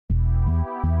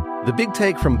The Big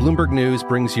Take from Bloomberg News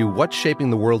brings you what's shaping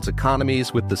the world's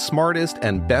economies with the smartest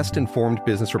and best-informed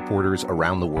business reporters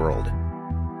around the world.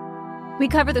 We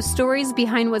cover the stories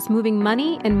behind what's moving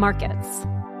money and markets,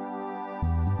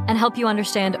 and help you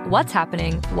understand what's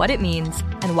happening, what it means,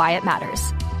 and why it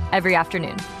matters every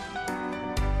afternoon.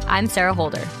 I'm Sarah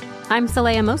Holder. I'm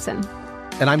Saleha Mohsin.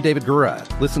 And I'm David Gura.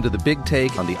 Listen to The Big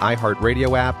Take on the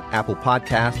iHeartRadio app, Apple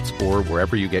Podcasts, or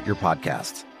wherever you get your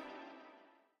podcasts.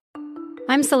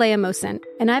 I'm Saleha Mohsin,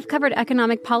 and I've covered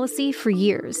economic policy for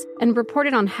years and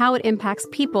reported on how it impacts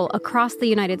people across the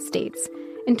United States.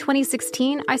 In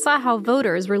 2016, I saw how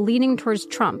voters were leaning towards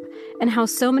Trump and how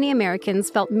so many Americans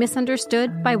felt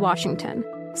misunderstood by Washington.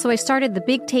 So I started The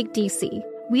Big Take DC.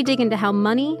 We dig into how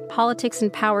money, politics,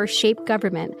 and power shape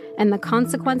government and the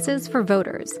consequences for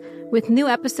voters. With new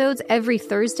episodes every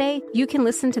Thursday, you can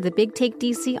listen to The Big Take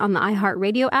DC on the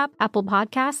iHeartRadio app, Apple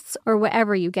Podcasts, or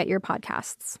wherever you get your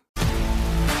podcasts.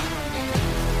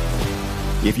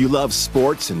 If you love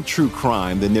sports and true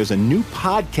crime, then there's a new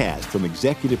podcast from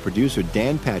executive producer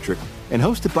Dan Patrick and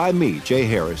hosted by me, Jay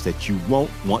Harris, that you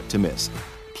won't want to miss.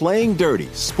 Playing Dirty: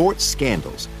 Sports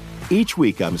Scandals. Each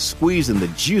week, I'm squeezing the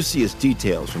juiciest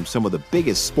details from some of the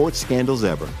biggest sports scandals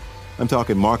ever. I'm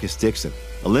talking Marcus Dixon,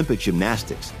 Olympic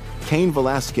gymnastics, Cain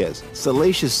Velasquez,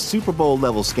 salacious Super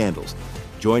Bowl-level scandals.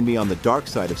 Join me on the dark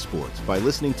side of sports by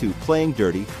listening to Playing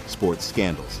Dirty: Sports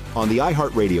Scandals on the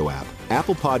iHeartRadio app,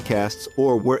 Apple Podcasts,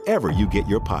 or wherever you get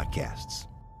your podcasts.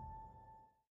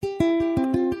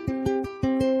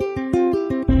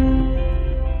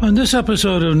 On this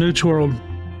episode of Newt's World,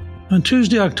 on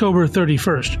Tuesday, October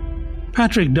 31st,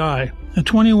 Patrick Dye, a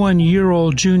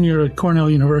 21-year-old junior at Cornell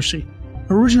University,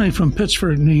 originally from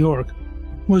Pittsburgh, New York,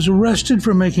 was arrested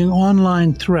for making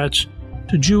online threats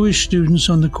to Jewish students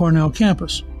on the Cornell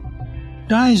campus.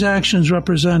 Dye's actions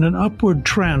represent an upward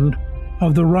trend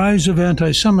of the rise of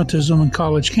anti-Semitism on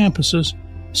college campuses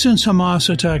since Hamas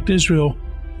attacked Israel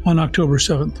on October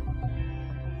 7th.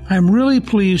 I'm really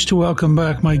pleased to welcome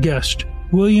back my guest,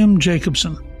 William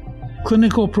Jacobson,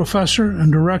 clinical professor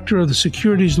and director of the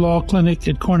Securities Law Clinic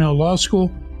at Cornell Law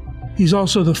School. He's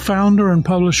also the founder and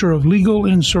publisher of Legal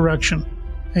Insurrection,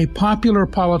 a popular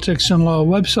politics and law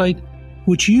website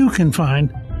which you can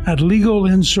find at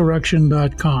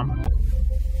legalinsurrection.com.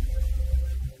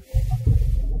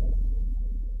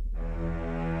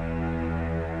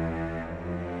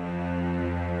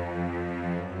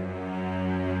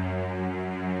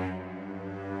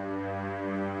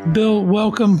 Bill,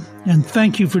 welcome, and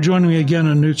thank you for joining me again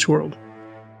on Newt's World.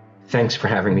 Thanks for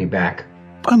having me back.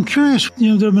 I'm curious,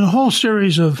 there have been a whole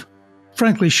series of,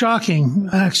 frankly, shocking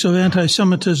acts of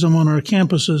anti-Semitism on our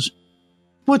campuses.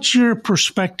 What's your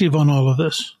perspective on all of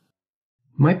this?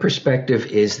 My perspective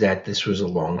is that this was a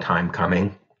long time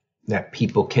coming, that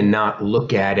people cannot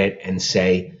look at it and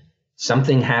say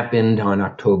something happened on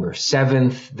October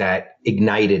 7th that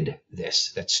ignited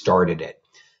this, that started it.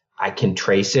 I can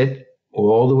trace it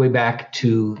all the way back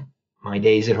to my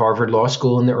days at Harvard Law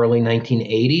School in the early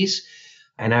 1980s,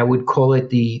 and I would call it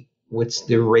the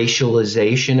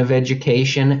racialization of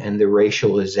education and the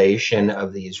racialization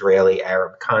of the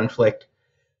Israeli-Arab conflict.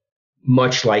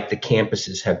 Much like the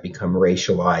campuses have become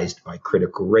racialized by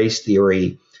critical race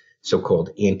theory, so-called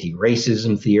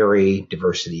anti-racism theory,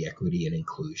 diversity, equity, and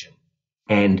inclusion.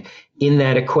 And in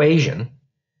that equation,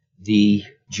 the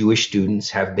Jewish students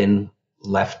have been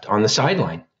left on the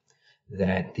sideline,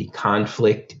 that the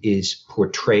conflict is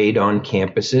portrayed on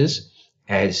campuses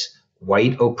as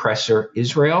white oppressor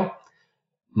Israel,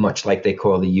 much like they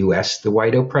call the U.S. the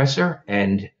white oppressor,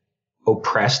 and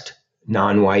oppressed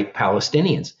non-white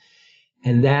Palestinians.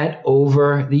 And that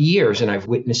over the years, and I've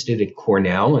witnessed it at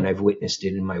Cornell and I've witnessed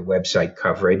it in my website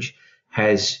coverage,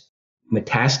 has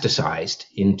metastasized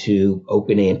into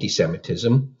open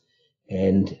anti-Semitism.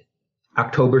 And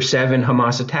October 7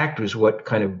 Hamas attack was what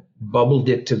kind of bubbled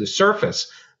it to the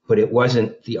surface, but it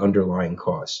wasn't the underlying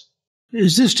cause.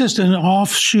 Is this just an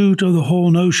offshoot of the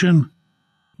whole notion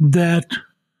that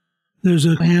there's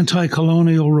an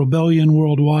anti-colonial rebellion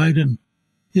worldwide, and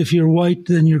if you're white,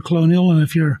 then you're colonial, and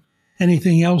if you're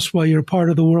anything else, well, you're part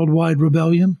of the worldwide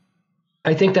rebellion?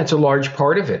 I think that's a large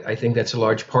part of it.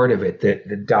 That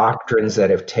the doctrines that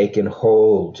have taken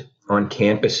hold on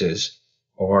campuses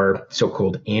are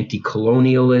so-called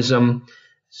anti-colonialism,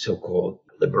 so-called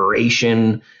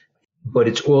liberation, but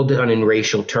it's all done in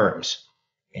racial terms.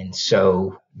 And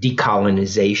so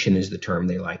decolonization is the term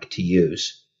they like to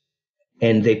use.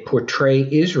 And they portray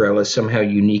Israel as somehow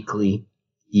uniquely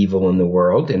evil in the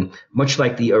world. And much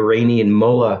like the Iranian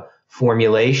mullah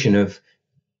formulation of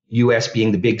U.S.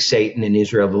 being the big Satan and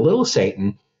Israel the little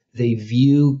Satan, they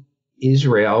view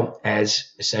Israel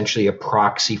as essentially a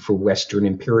proxy for Western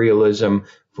imperialism,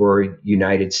 for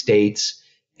United States.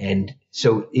 And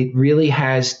so it really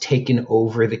has taken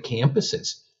over the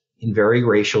campuses in very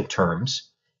racial terms.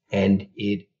 And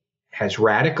it has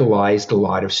radicalized a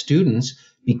lot of students,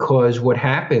 because what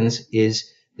happens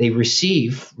is they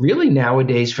receive, really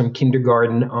nowadays from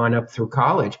kindergarten on up through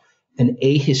college, an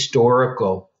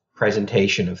ahistorical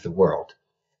presentation of the world,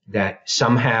 that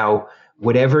somehow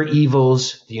whatever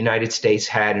evils the United States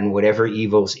had and whatever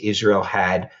evils Israel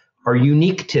had are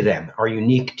unique to them, are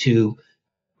unique to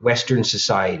Western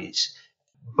societies.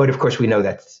 But of course, we know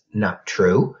that's not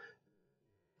true.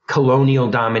 Colonial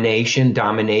domination,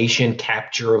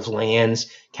 capture of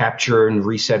lands, capture and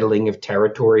resettling of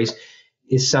territories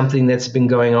is something that's been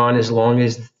going on as long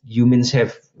as humans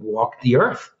have walked the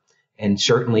earth. And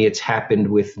certainly it's happened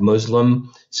with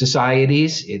Muslim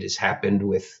societies. It has happened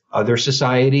with other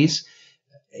societies.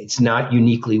 It's not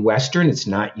uniquely Western. It's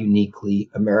not uniquely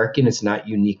American. It's not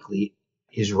uniquely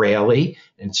Israeli,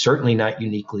 and certainly not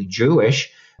uniquely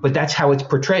Jewish, but that's how it's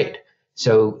portrayed.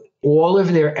 So all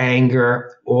of their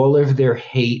anger, all of their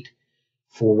hate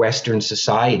for Western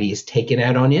society is taken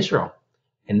out on Israel.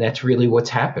 And that's really what's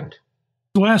happened.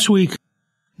 Last week,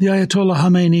 the Ayatollah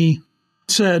Khamenei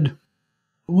said,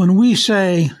 when we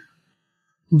say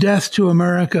death to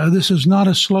America, this is not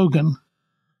a slogan.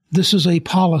 This is a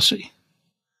policy.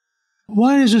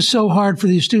 Why is it so hard for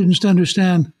these students to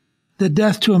understand that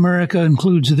death to America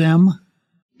includes them?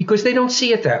 Because they don't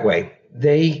see it that way.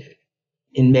 They,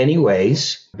 in many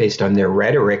ways, based on their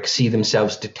rhetoric, see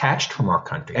themselves detached from our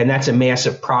country. And that's a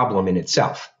massive problem in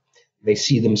itself. They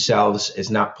see themselves as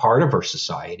not part of our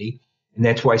society. And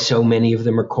that's why so many of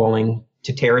them are calling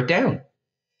to tear it down.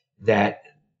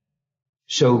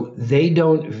 So they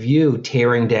don't view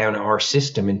tearing down our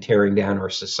system and tearing down our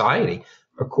society,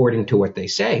 according to what they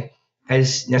say,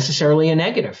 as necessarily a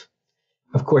negative.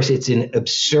 Of course, it's an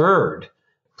absurd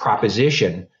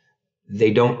proposition.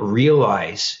 They don't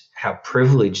realize how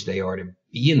privileged they are to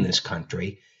be in this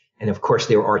country. And of course,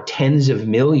 there are tens of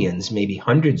millions, maybe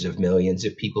hundreds of millions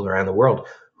of people around the world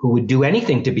who would do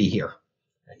anything to be here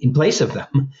in place of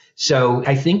them. So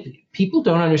I think people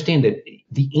don't understand that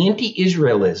the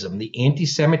anti-Israelism, the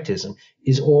anti-Semitism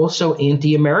is also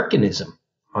anti-Americanism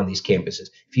on these campuses.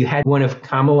 If you had one of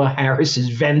Kamala Harris's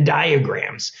Venn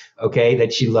diagrams, okay,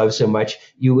 that she loves so much,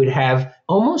 you would have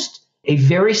almost a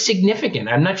very significant,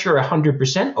 I'm not sure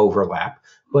 100% overlap,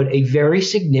 but a very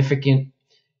significant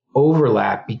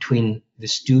overlap between the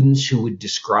students who would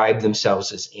describe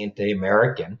themselves as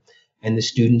anti-American and the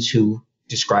students who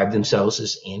describe themselves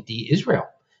as anti-Israel.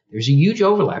 There's a huge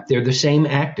overlap. They're the same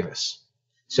activists.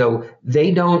 So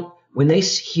they don't, when they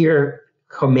hear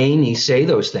Khomeini say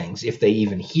those things, if they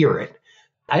even hear it,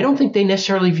 I don't think they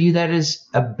necessarily view that as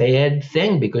a bad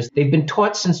thing, because they've been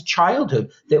taught since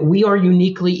childhood that we are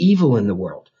uniquely evil in the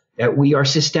world, that we are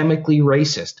systemically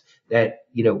racist, that,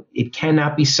 it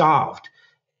cannot be solved,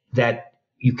 that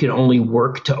you can only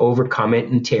work to overcome it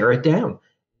and tear it down.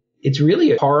 It's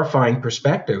really a horrifying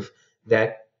perspective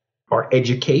that our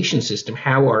education system,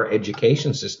 how our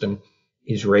education system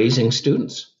is raising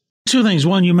students. Two things.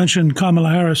 One, you mentioned Kamala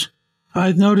Harris.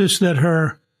 I've noticed that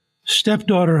her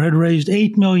stepdaughter had raised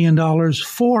 $8 million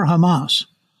for Hamas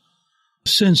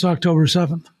since October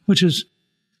 7th, which is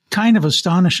kind of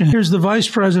astonishing. Here's the vice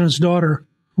president's daughter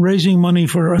raising money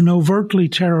for an overtly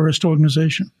terrorist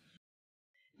organization.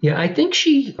 Yeah, I think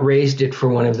she raised it for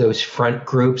one of those front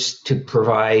groups to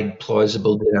provide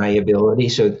plausible deniability.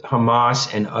 So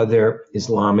Hamas and other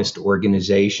Islamist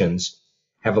organizations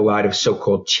have a lot of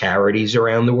so-called charities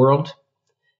around the world.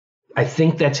 I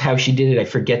think that's how she did it. I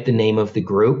forget the name of the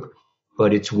group,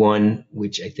 but it's one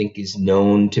which I think is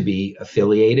known to be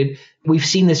affiliated. We've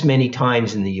seen this many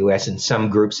times in the U.S., and some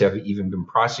groups have even been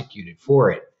prosecuted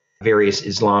for it. Various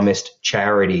Islamist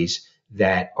charities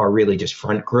that are really just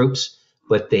front groups,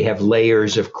 but they have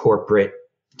layers of corporate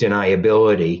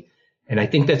deniability. And I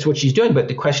think that's what she's doing. But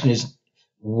the question is,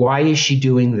 why is she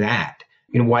doing that?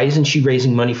 Why isn't she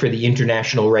raising money for the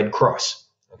International Red Cross?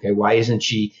 Okay, why isn't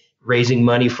she raising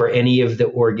money for any of the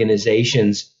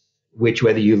organizations which,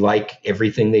 whether you like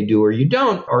everything they do or you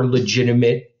don't, are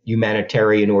legitimate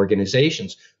humanitarian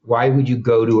organizations? Why would you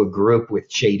go to a group with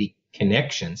shady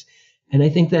connections? And I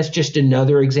think that's just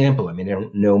another example. I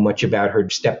don't know much about her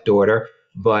stepdaughter,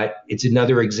 but it's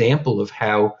another example of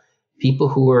how people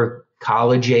who are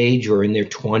college age or in their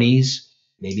 20s,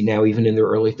 maybe now even in their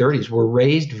early 30s, were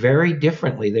raised very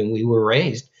differently than we were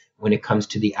raised when it comes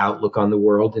to the outlook on the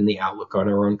world and the outlook on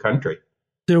our own country.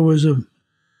 There was a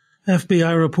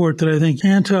FBI report that I think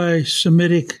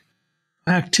anti-Semitic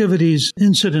activities,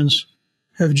 incidents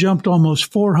have jumped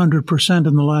almost 400%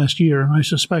 in the last year. I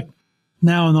suspect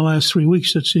now in the last 3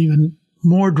 weeks it's even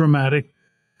more dramatic.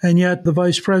 And yet the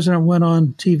vice president went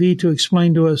on TV to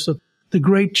explain to us that the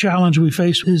great challenge we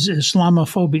face is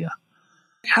Islamophobia.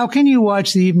 How can you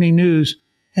watch the evening news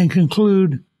and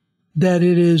conclude that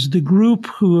it is the group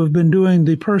who have been doing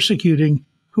the persecuting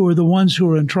who are the ones who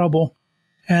are in trouble,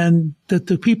 and that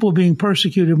the people being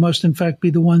persecuted must in fact be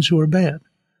the ones who are bad?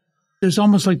 It's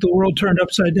almost like the world turned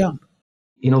upside down.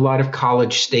 In a lot of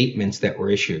college statements that were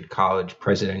issued, college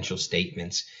presidential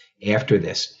statements after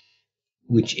this,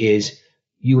 which is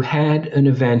you had an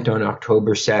event on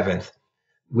October 7th,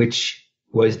 which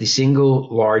was the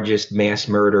single largest mass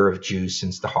murder of Jews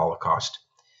since the Holocaust,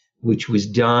 which was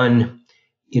done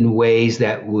in ways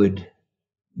that would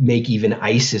make even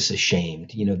ISIS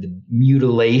ashamed. You know, the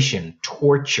mutilation,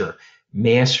 torture,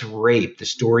 mass rape, the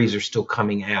stories are still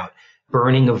coming out,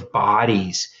 burning of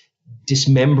bodies,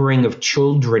 dismembering of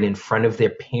children in front of their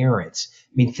parents.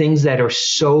 I mean, things that are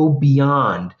so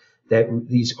beyond that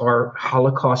these are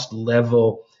Holocaust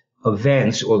level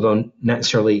events, although not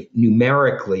necessarily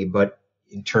numerically, but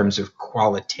in terms of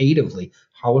qualitatively,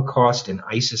 Holocaust and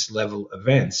ISIS level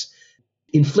events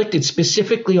inflicted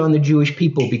specifically on the Jewish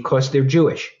people because they're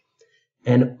Jewish.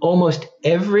 And almost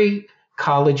every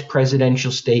college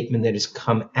presidential statement that has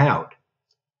come out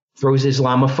throws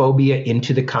Islamophobia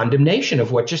into the condemnation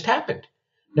of what just happened.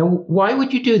 Now, why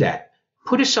would you do that?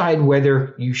 Put aside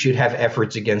whether you should have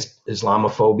efforts against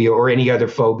Islamophobia or any other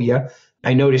phobia.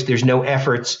 I noticed there's no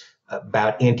efforts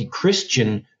about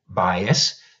anti-Christian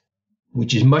bias,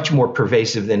 which is much more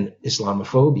pervasive than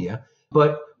Islamophobia.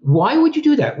 But why would you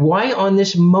do that? Why on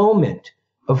this moment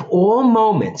of all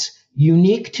moments,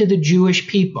 unique to the Jewish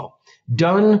people,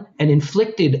 done and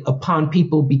inflicted upon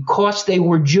people because they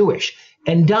were Jewish,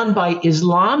 and done by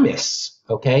Islamists,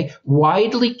 okay,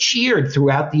 widely cheered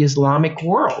throughout the Islamic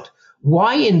world?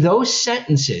 Why in those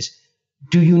sentences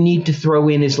do you need to throw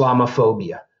in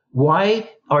Islamophobia? Why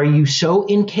are you so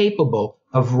incapable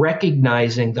of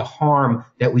recognizing the harm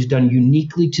that was done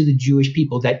uniquely to the Jewish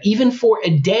people that even for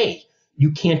a day,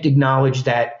 you can't acknowledge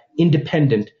that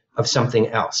independent of something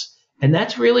else? And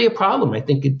that's really a problem. I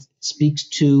think it speaks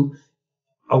to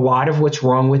a lot of what's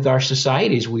wrong with our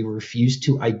societies. We refuse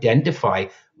to identify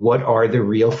what are the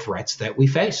real threats that we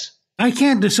face. I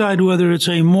can't decide whether it's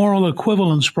a moral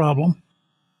equivalence problem.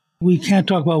 We can't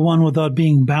talk about one without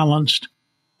being balanced,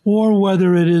 or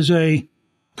whether it is a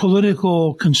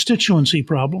political constituency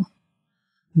problem,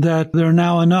 that there are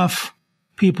now enough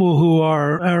people who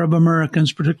are Arab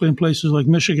Americans, particularly in places like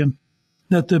Michigan,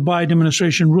 that the Biden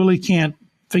administration really can't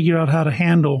figure out how to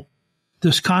handle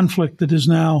this conflict that is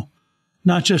now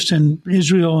not just in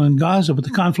Israel and Gaza, but the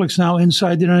conflict's now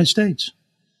inside the United States.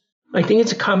 I think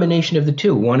it's a combination of the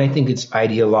two. One, I think it's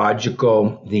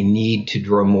ideological, the need to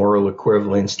draw moral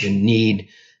equivalence, the need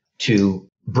to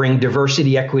bring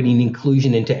diversity, equity, and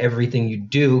inclusion into everything you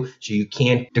do, so you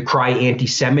can't decry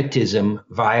anti-Semitism,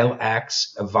 vile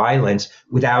acts of violence,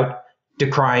 without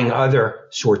decrying other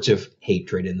sorts of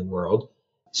hatred in the world.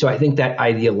 So I think that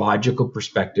ideological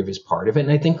perspective is part of it,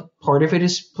 and I think part of it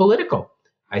is political.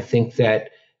 I think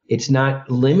that it's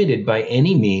not limited by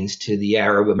any means to the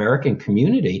Arab American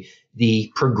community.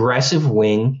 The progressive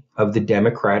wing of the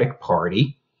Democratic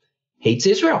Party hates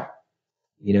Israel.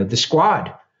 You know, the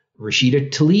Squad, Rashida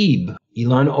Tlaib,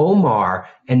 Ilhan Omar,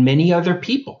 and many other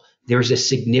people. There's a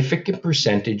significant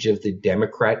percentage of the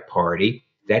Democrat Party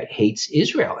that hates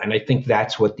Israel. And I think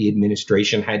that's what the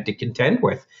administration had to contend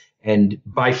with. And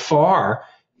by far,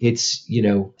 it's,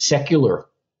 secular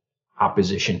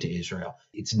opposition to Israel.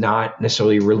 It's not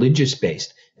necessarily religious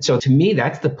based. And so to me,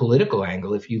 that's the political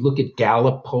angle. If you look at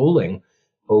Gallup polling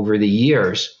over the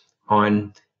years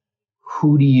on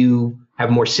who do you have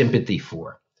more sympathy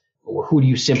for, or who do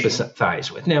you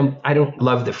sympathize with? Now, I don't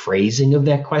love the phrasing of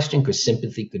that question because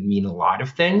sympathy could mean a lot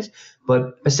of things,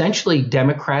 but essentially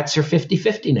Democrats are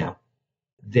 50-50 now.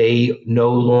 They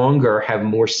no longer have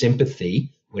more sympathy,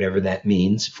 whatever that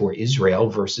means, for Israel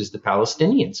versus the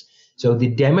Palestinians. So the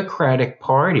Democratic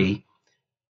Party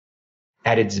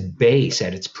at its base,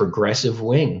 at its progressive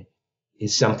wing,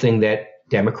 is something that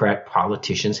Democrat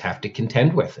politicians have to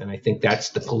contend with. And I think that's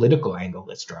the political angle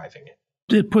that's driving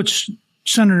it. It puts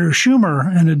Senator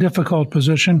Schumer in a difficult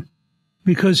position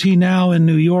because he now in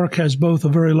New York has both a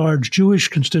very large Jewish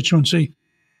constituency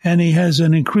and he has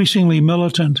an increasingly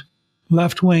militant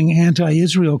left-wing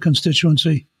anti-Israel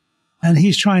constituency. And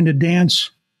he's trying to dance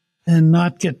and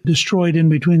not get destroyed in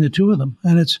between the two of them.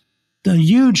 And it's a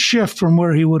huge shift from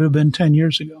where he would have been 10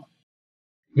 years ago.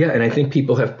 Yeah, and I think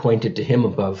people have pointed to him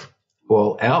above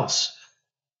all else.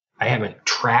 I haven't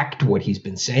tracked what he's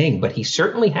been saying, but he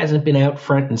certainly hasn't been out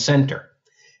front and center.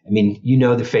 I mean, you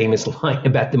know the famous line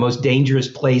about the most dangerous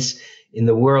place in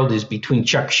the world is between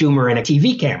Chuck Schumer and a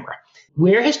TV camera.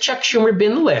 Where has Chuck Schumer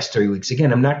been the last 3 weeks?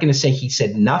 Again, I'm not going to say he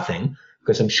said nothing,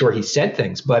 because I'm sure he said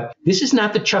things, but this is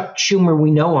not the Chuck Schumer we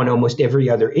know on almost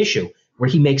every other issue, where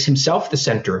he makes himself the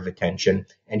center of attention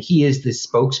and he is the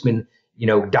spokesman,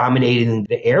 dominating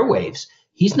the airwaves.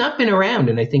 He's not been around.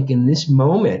 And I think in this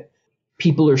moment,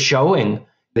 people are showing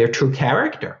their true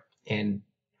character. And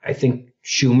I think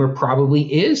Schumer probably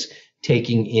is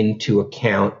taking into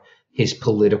account his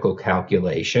political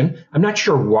calculation. I'm not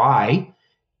sure why.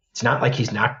 It's not like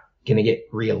he's not going to get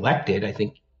reelected. I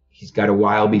think he's got a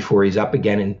while before he's up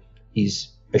again and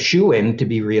he's a shoo-in to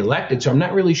be reelected. So I'm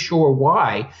not really sure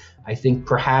why. I think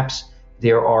perhaps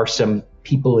there are some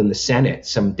people in the Senate,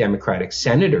 some Democratic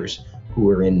senators who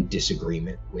are in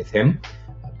disagreement with him.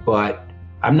 But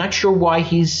I'm not sure why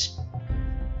he's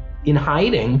in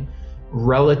hiding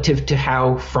relative to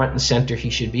how front and center he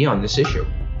should be on this issue.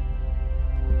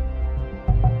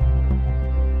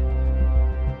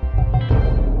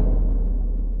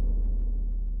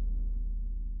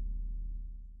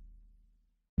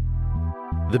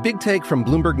 The Big Take from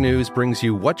Bloomberg News brings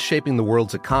you what's shaping the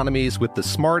world's economies with the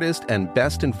smartest and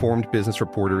best-informed business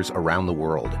reporters around the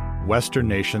world. Western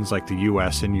nations like the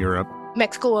U.S. and Europe.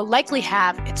 Mexico will likely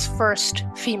have its first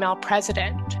female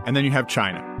president. And then you have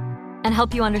China. And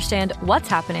help you understand what's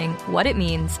happening, what it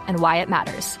means, and why it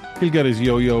matters. He'll get his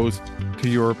yo-yos to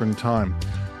Europe in time.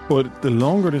 But the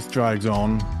longer this drags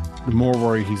on, the more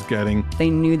worry he's getting. They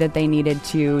knew that they needed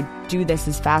to do this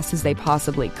as fast as they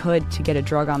possibly could to get a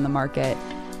drug on the market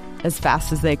as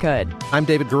fast as they could. I'm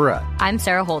David Gura. I'm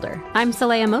Sarah Holder. I'm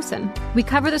Saleha Mohsen. We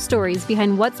cover the stories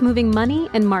behind what's moving money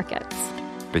and markets.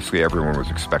 Basically, everyone was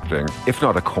expecting, if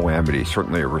not a calamity,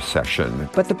 certainly a recession.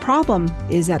 But the problem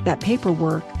is that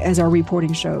paperwork, as our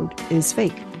reporting showed, is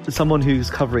fake. As someone who's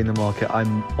covering the market,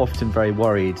 I'm often very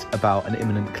worried about an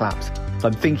imminent collapse. So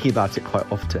I'm thinking about it quite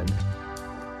often.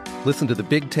 Listen to The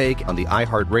Big Take on the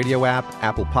iHeartRadio app,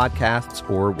 Apple Podcasts,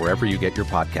 or wherever you get your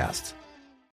podcasts.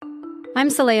 I'm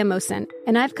Saleha Mohsen,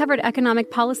 and I've covered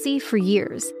economic policy for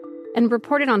years and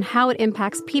reported on how it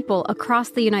impacts people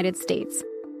across the United States.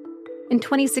 In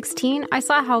 2016, I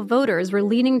saw how voters were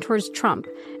leaning towards Trump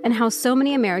and how so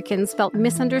many Americans felt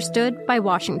misunderstood by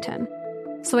Washington.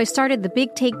 So I started The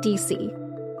Big Take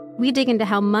DC. We dig into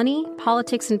how money,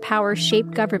 politics, and power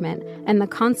shape government and the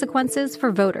consequences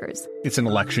for voters. It's an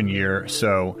election year,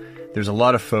 so there's a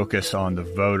lot of focus on the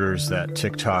voters that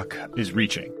TikTok is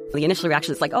reaching. The initial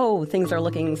reaction is like, oh, things are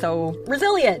looking so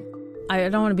resilient. I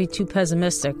don't want to be too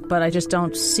pessimistic, but I just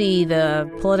don't see the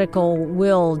political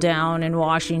will down in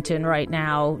Washington right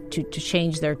now to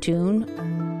change their tune.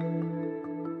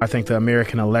 I think the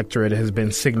American electorate has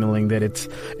been signaling that it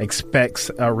expects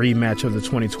a rematch of the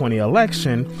 2020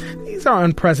 election. These are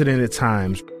unprecedented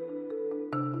times.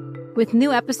 With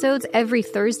new episodes every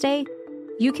Thursday,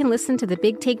 you can listen to The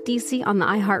Big Take DC on the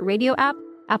iHeartRadio app,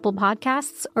 Apple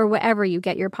Podcasts, or wherever you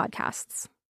get your podcasts.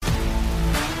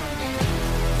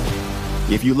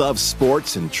 If you love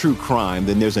sports and true crime,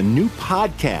 then there's a new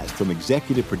podcast from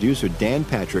executive producer Dan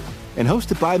Patrick and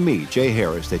hosted by me, Jay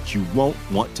Harris, that you won't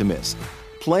want to miss.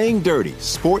 Playing Dirty: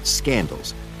 Sports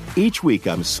Scandals. Each week,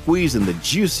 I'm squeezing the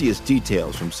juiciest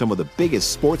details from some of the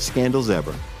biggest sports scandals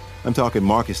ever. I'm talking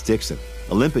Marcus Dixon,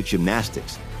 Olympic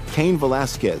gymnastics, Cain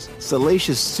Velasquez,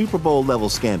 salacious Super Bowl-level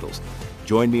scandals.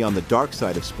 Join me on the dark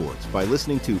side of sports by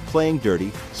listening to Playing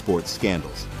Dirty: Sports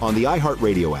Scandals on the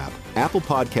iHeartRadio app, Apple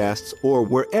Podcasts, or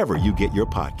wherever you get your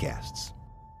podcasts.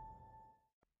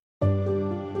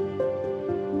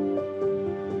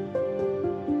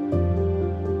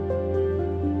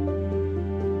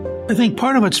 I think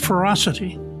part of it's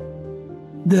ferocity,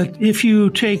 that if you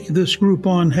take this group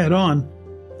on head on,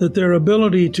 that their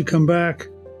ability to come back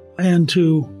and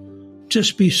to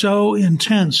just be so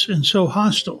intense and so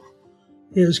hostile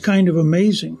is kind of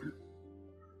amazing.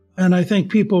 And I think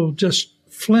people just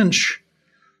flinch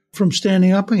from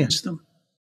standing up against them.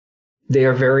 They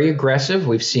are very aggressive.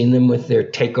 We've seen them with their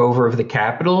takeover of the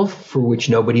Capitol, for which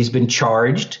nobody's been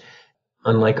charged.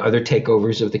 Unlike other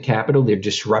takeovers of the Capitol, their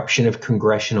disruption of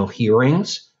congressional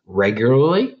hearings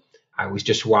regularly. I was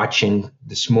just watching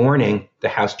this morning the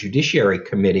House Judiciary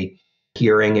Committee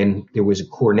hearing, and there was a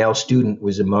Cornell student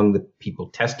was among the people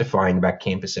testifying about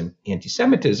campus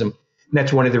anti-Semitism. And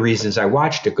that's one of the reasons I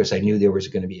watched it, because I knew there was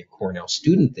going to be a Cornell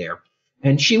student there.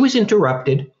 And she was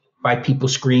interrupted by people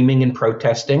screaming and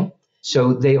protesting.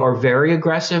 So they are very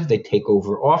aggressive. They take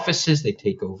over offices. They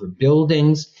take over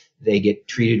buildings. They get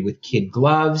treated with kid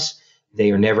gloves.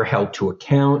 They are never held to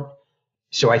account.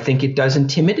 So I think it does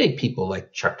intimidate people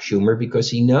like Chuck Schumer because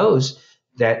he knows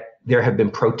that there have been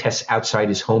protests outside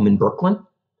his home in Brooklyn.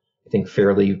 I think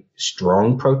fairly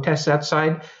strong protests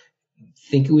outside. I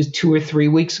think it was 2 or 3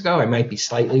 weeks ago. I might be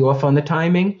slightly off on the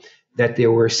timing, that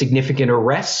there were significant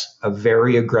arrests of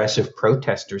very aggressive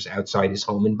protesters outside his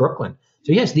home in Brooklyn.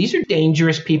 So yes, these are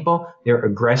dangerous people. They're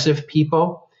aggressive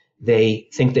people. They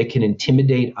think they can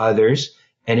intimidate others,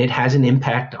 and it has an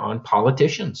impact on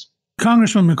politicians.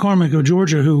 Congressman McCormick of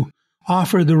Georgia, who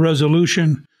offered the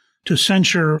resolution to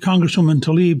censure Congresswoman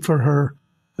Tlaib for her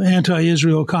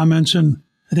anti-Israel comments and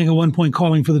I think at one point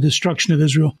calling for the destruction of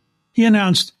Israel, he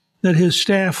announced that his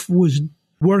staff was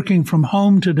working from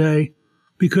home today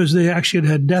because they actually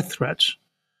had death threats,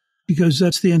 because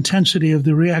that's the intensity of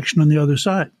the reaction on the other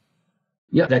side.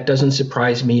 Yeah, that doesn't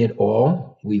surprise me at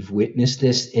all. We've witnessed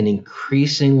this in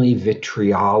increasingly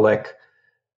vitriolic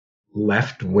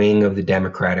left wing of the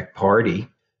Democratic Party.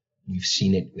 We've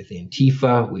seen it with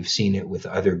Antifa. We've seen it with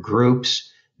other groups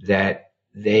that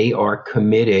they are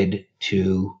committed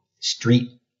to street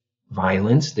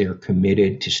violence. They're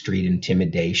committed to street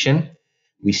intimidation.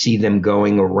 We see them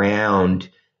going around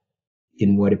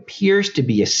in what appears to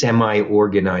be a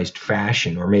semi-organized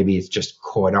fashion, or maybe it's just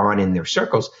caught on in their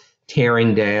circles,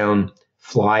 tearing down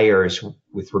flyers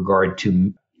with regard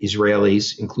to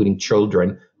Israelis, including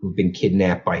children who've been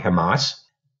kidnapped by Hamas.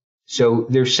 So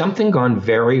there's something gone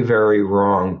very, very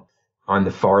wrong on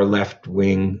the far left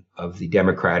wing of the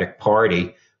Democratic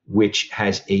Party, which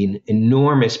has an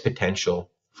enormous potential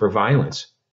for violence.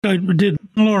 I did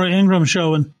Laura Ingram's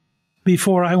show, and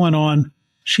before I went on,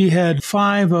 she had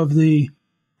 5 of the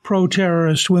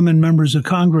pro-terrorist women members of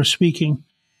Congress speaking,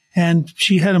 and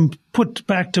she had them put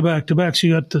back to back to back, so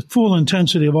you got the full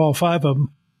intensity of all 5 of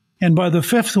them. And by the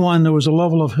 5th one, there was a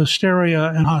level of hysteria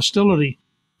and hostility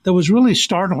that was really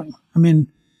startling. I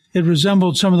mean, it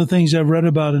resembled some of the things I've read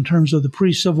about in terms of the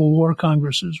pre-Civil War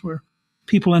Congresses, where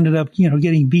people ended up,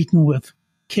 getting beaten with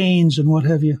canes and what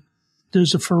have you.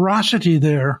 There's a ferocity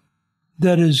there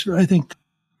that is, I think,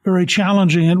 very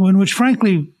challenging, and which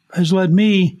frankly has led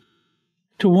me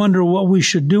to wonder what we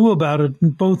should do about it,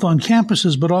 both on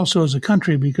campuses but also as a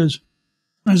country, because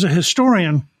as a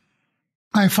historian,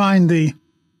 I find the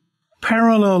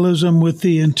parallelism with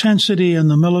the intensity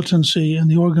and the militancy and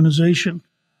the organization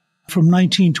from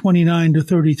 1929 to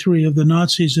 33 of the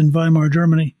Nazis in Weimar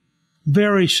Germany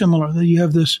very similar, that you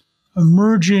have this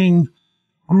emerging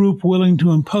group willing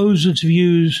to impose its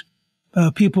views,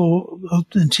 people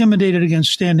intimidated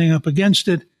against standing up against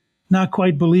it, not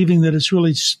quite believing that it's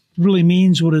really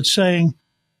means what it's saying,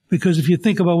 because if you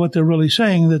think about what they're really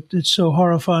saying, that it's so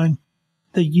horrifying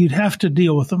that you'd have to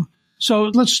deal with them. So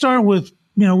let's start with,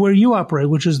 where you operate,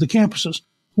 which is the campuses.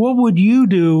 What would you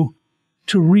do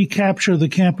to recapture the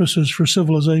campuses for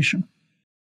civilization?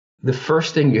 The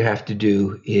first thing you have to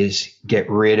do is get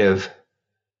rid of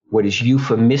what is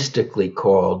euphemistically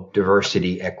called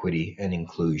diversity, equity, and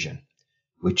inclusion,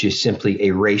 which is simply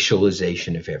a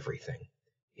racialization of everything.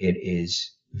 It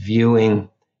is viewing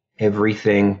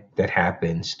everything that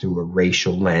happens through a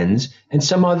racial lens and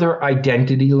some other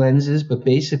identity lenses, but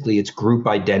basically it's group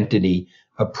identity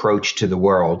approach to the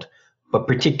world, but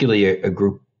particularly a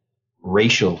group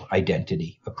racial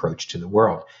identity approach to the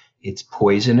world. It's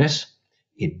poisonous.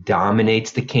 It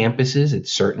dominates the campuses. It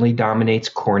certainly dominates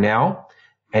Cornell,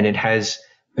 and it has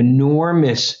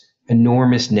enormous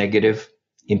negative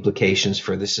implications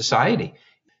for the society.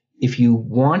 If you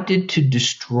wanted to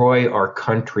destroy our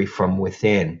country from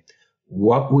within,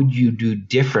 what would you do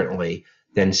differently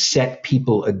than set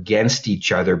people against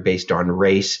each other based on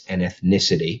race and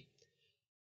ethnicity?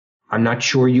 I'm not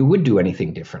sure you would do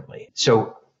anything differently.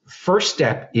 So first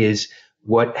step is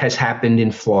what has happened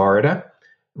in Florida.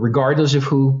 Regardless of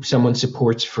who someone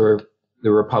supports for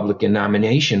the Republican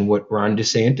nomination, what Ron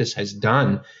DeSantis has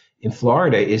done in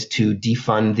Florida is to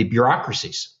defund the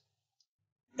bureaucracies.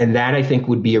 And that, I think,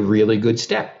 would be a really good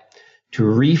step to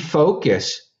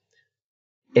refocus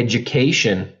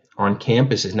education on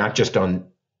campuses, not just on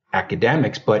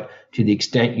academics, but to the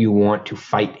extent you want to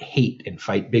fight hate and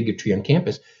fight bigotry on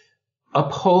campus,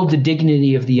 uphold the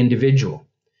dignity of the individual,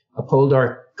 uphold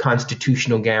our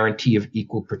constitutional guarantee of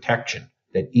equal protection,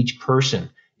 that each person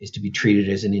is to be treated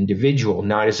as an individual,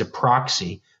 not as a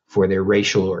proxy for their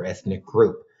racial or ethnic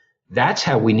group. That's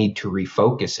how we need to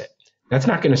refocus it. That's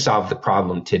not going to solve the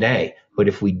problem today, but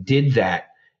if we did that,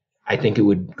 I think it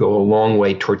would go a long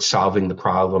way towards solving the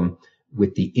problem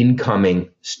with the incoming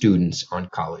students on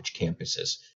college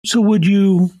campuses. So would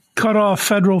you cut off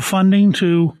federal funding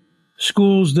to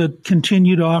schools that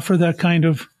continue to offer that kind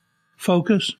of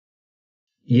focus?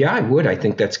 Yeah, I would. I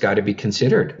think that's got to be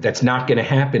considered. That's not going to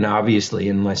happen, obviously,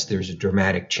 unless there's a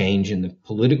dramatic change in the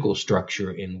political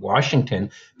structure in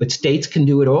Washington. But states can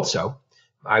do it also.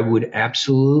 I would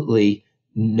absolutely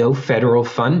no federal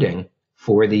funding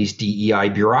for these DEI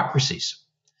bureaucracies.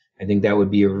 I think that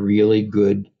would be a really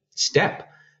good step.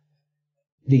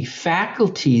 The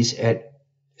faculties at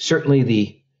certainly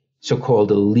the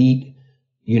so-called elite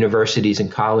universities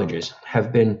and colleges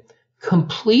have been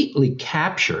completely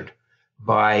captured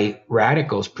by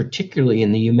radicals, particularly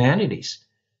in the humanities.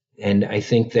 And I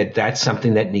think that that's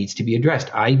something that needs to be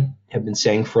addressed. I have been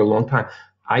saying for a long time,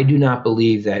 I do not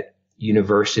believe that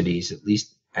universities, at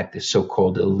least at the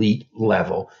so-called elite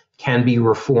level, can be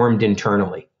reformed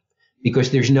internally because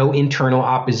there's no internal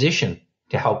opposition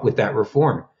to help with that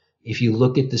reform. If you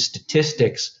look at the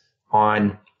statistics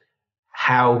on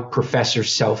how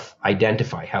professors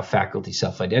self-identify, how faculty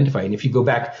self-identify, and if you go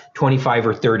back 25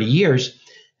 or 30 years,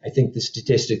 I think the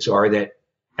statistics are that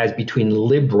as between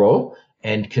liberal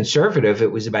and conservative,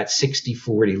 it was about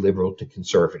 60-40 liberal to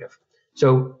conservative.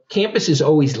 So campuses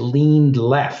always leaned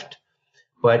left.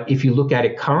 But if you look at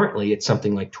it currently, it's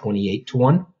something like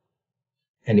 28-1.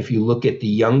 And if you look at the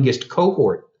youngest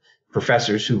cohort,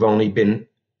 professors who've only been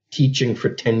teaching for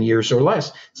 10 years or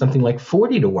less, something like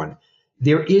 40-1.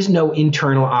 There is no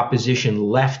internal opposition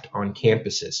left on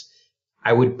campuses.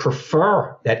 I would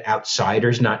prefer that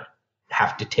outsiders not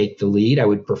have to take the lead. I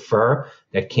would prefer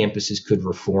that campuses could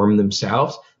reform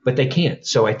themselves, but they can't.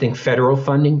 So I think federal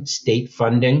funding, state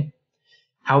funding.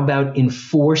 How about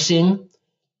enforcing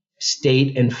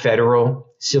state and federal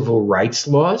civil rights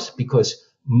laws? Because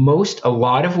a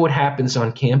lot of what happens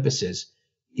on campuses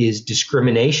is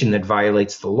discrimination that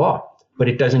violates the law, but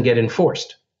it doesn't get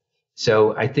enforced.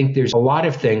 So I think there's a lot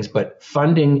of things, but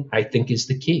funding, I think, is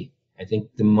the key. I think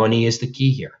the money is the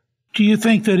key here. Do you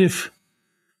think that if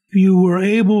you were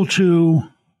able to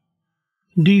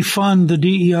defund the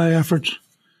DEI efforts,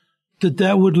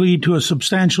 that would lead to a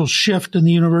substantial shift in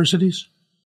the universities?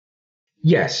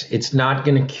 Yes, it's not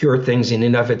going to cure things in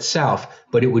and of itself,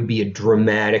 but it would be a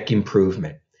dramatic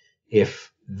improvement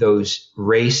if those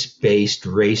race-based,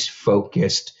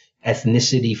 race-focused,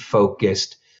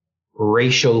 ethnicity-focused,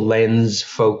 racial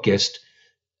lens-focused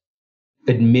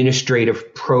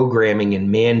administrative programming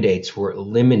and mandates were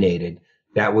eliminated.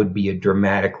 That would be a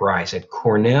dramatic rise. At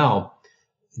Cornell,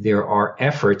 there are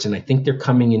efforts, and I think they're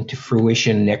coming into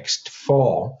fruition next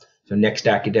fall, so next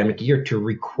academic year, to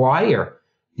require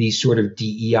these sort of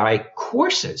DEI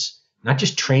courses, not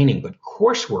just training, but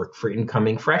coursework for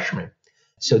incoming freshmen.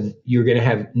 So you're going to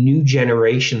have new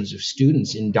generations of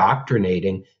students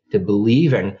indoctrinating to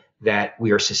believing that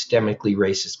we are a systemically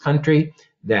racist country,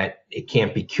 that it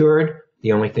can't be cured.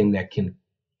 The only thing that can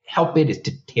help it is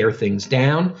to tear things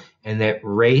down, and that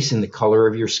race and the color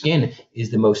of your skin is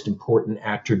the most important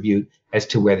attribute as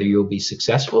to whether you'll be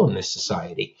successful in this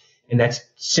society. And that's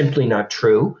simply not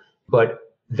true, but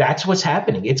that's what's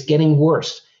happening. It's getting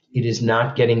worse. It is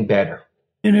not getting better.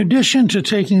 In addition to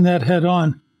taking that head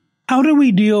on, how do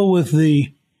we deal with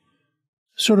the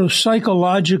sort of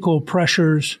psychological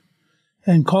pressures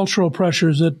and cultural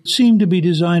pressures that seem to be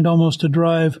designed almost to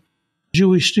drive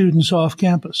Jewish students off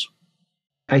campus?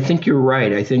 I think you're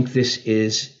right. I think this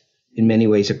is, in many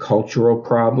ways, a cultural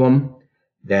problem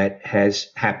that has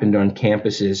happened on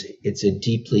campuses. It's a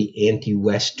deeply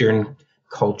anti-Western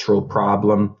cultural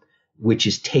problem, which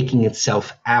is taking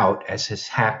itself out, as has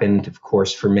happened, of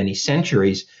course, for many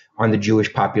centuries, on the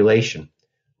Jewish population,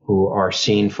 who are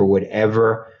seen for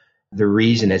whatever the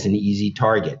reason as an easy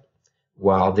target.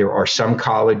 While there are some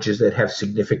colleges that have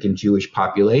significant Jewish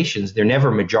populations, they're never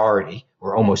majority,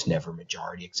 or almost never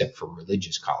majority, except for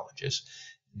religious colleges.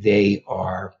 They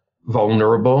are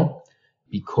vulnerable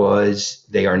because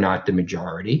they are not the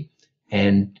majority,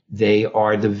 and they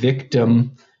are the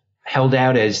victim held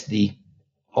out as the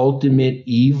ultimate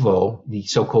evil, the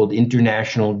so-called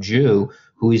international Jew,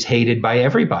 who is hated by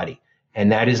everybody.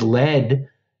 And that is led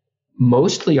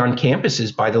mostly on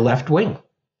campuses by the left wing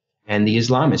and the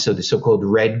Islamists, so the so-called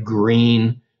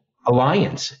red-green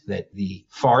alliance, that the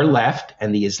far left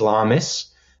and the Islamists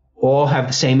all have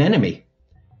the same enemy.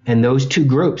 And those two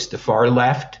groups, the far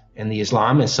left and the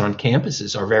Islamists on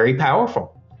campuses, are very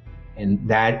powerful. And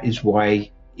that is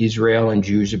why Israel and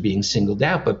Jews are being singled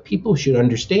out. But people should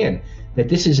understand that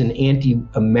this is an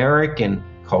anti-American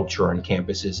culture on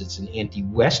campuses. It's an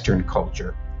anti-Western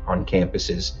culture on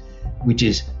campuses, which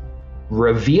is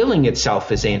revealing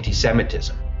itself as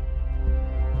anti-Semitism.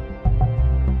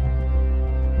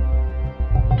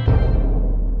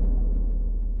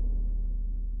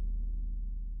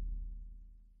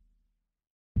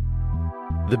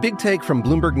 The Big Take from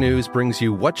Bloomberg News brings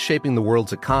you what's shaping the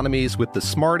world's economies with the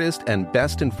smartest and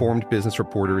best-informed business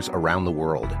reporters around the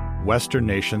world. Western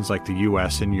nations like the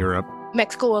U.S. and Europe.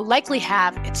 Mexico will likely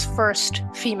have its first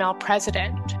female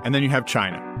president. And then you have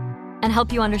China. And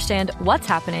help you understand what's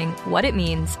happening, what it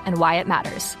means, and why it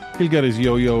matters. He'll get his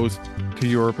yo-yos to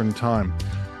Europe in time.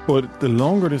 But the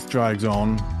longer this drags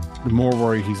on, the more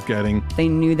worry he's getting. They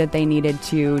knew that they needed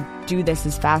to do this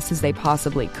as fast as they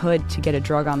possibly could to get a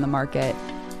drug on the market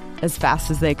as fast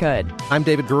as they could. I'm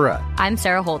David Gura. I'm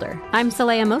Sarah Holder. I'm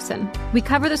Saleha Mohsen. We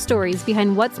cover the stories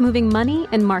behind what's moving money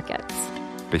and markets.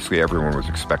 Basically, everyone was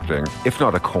expecting, if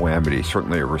not a calamity,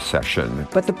 certainly a recession.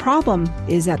 But the problem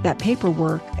is that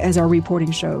paperwork, as our reporting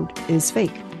showed, is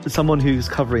fake. As someone who's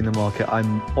covering the market,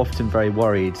 I'm often very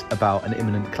worried about an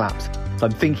imminent collapse. So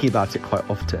I'm thinking about it quite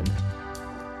often.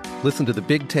 Listen to The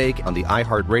Big Take on the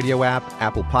iHeartRadio app,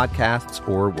 Apple Podcasts,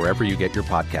 or wherever you get your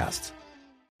podcasts.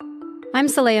 I'm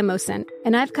Saleha Mohsen,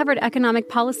 and I've covered economic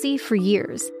policy for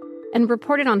years and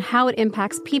reported on how it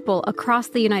impacts people across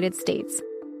the United States.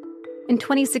 In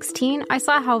 2016, I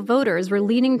saw how voters were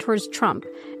leaning towards Trump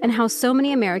and how so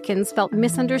many Americans felt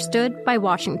misunderstood by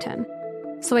Washington.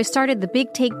 So I started The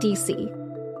Big Take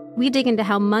DC. We dig into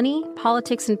how money,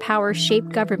 politics, and power shape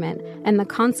government and the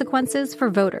consequences for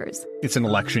voters. It's an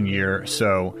election year,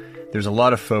 so there's a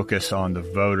lot of focus on the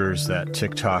voters that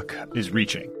TikTok is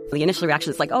reaching. The initial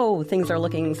reaction is like, oh, things are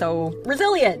looking so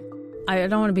resilient. I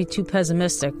don't want to be too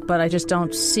pessimistic, but I just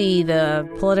don't see the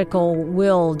political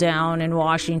will down in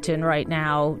Washington right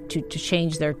now to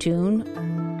change their tune.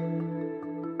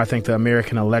 I think the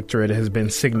American electorate has been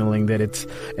signaling that it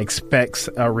expects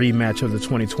a rematch of the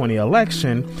 2020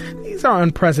 election. These are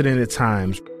unprecedented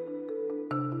times.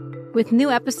 With new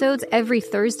episodes every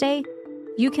Thursday,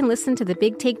 you can listen to The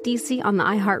Big Take DC on the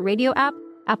iHeartRadio app,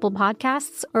 Apple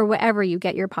Podcasts, or wherever you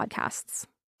get your podcasts.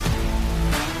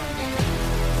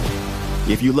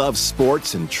 If you love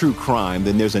sports and true crime,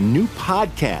 then there's a new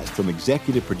podcast from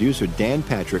executive producer Dan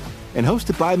Patrick and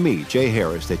hosted by me, Jay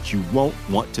Harris, that you won't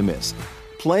want to miss.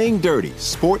 Playing Dirty: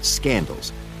 Sports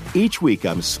Scandals. Each week,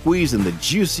 I'm squeezing the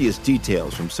juiciest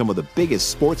details from some of the biggest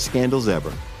sports scandals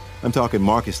ever. I'm talking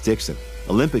Marcus Dixon,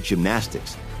 Olympic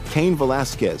gymnastics, Cain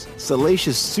Velasquez,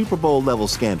 salacious Super Bowl-level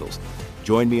scandals.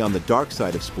 Join me on the dark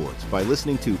side of sports by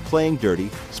listening to Playing Dirty: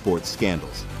 Sports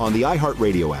Scandals on the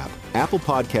iHeartRadio app, Apple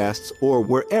Podcasts, or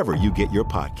wherever you get your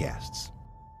podcasts.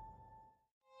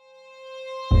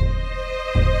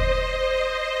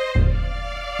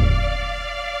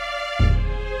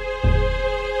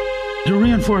 To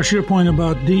reinforce your point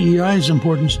about DEI's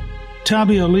importance,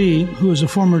 Tabia Lee, who is a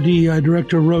former DEI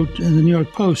director, wrote in the New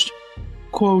York Post,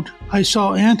 quote, "I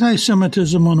saw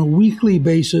anti-Semitism on a weekly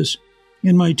basis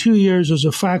in my 2 years as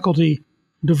a faculty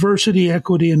diversity,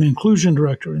 equity, and inclusion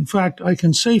director. In fact, I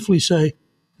can safely say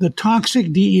the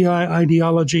toxic DEI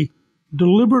ideology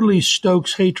deliberately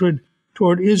stokes hatred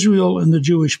toward Israel and the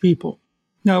Jewish people."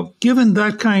 Now, given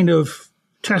that kind of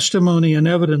testimony and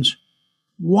evidence,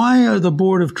 why are the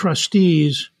Board of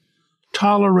Trustees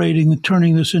tolerating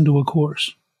turning this into a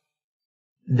course?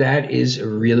 That is a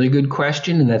really good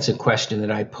question, and that's a question that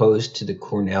I posed to the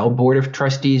Cornell Board of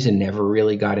Trustees and never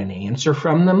really got an answer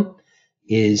from them,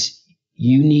 is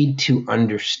you need to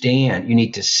understand, you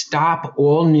need to stop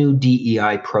all new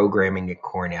DEI programming at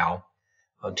Cornell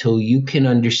until you can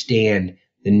understand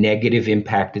the negative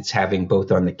impact it's having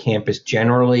both on the campus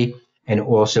generally and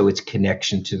also its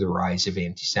connection to the rise of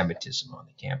anti-Semitism on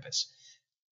the campus.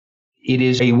 It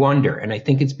is a wonder, and I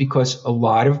think it's because a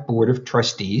lot of Board of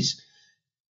Trustees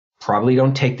probably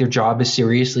don't take their job as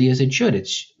seriously as it should.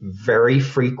 It's very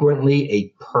frequently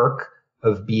a perk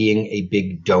of being a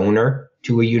big donor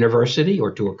to a university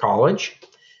or to a college.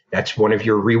 That's one of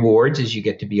your rewards, is you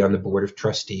get to be on the Board of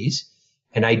Trustees.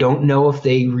 And I don't know if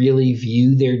they really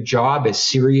view their job as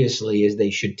seriously as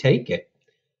they should take it.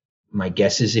 My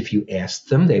guess is if you asked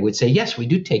them, they would say, yes, we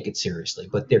do take it seriously,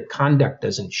 but their conduct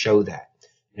doesn't show that.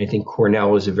 And I think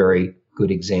Cornell is a very good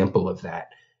example of that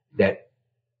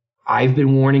I've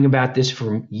been warning about this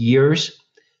for years.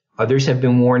 Others have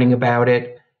been warning about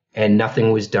it, and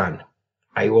nothing was done.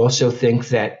 I also think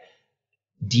that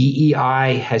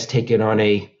DEI has taken on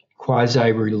a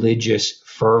quasi-religious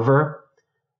fervor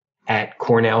at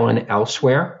Cornell and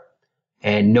elsewhere,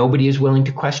 and nobody is willing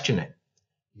to question it.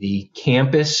 The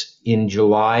campus in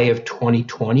July of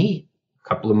 2020, a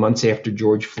couple of months after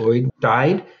George Floyd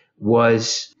died,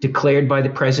 was declared by the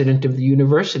president of the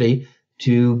university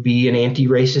to be an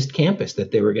anti-racist campus, that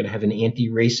they were going to have an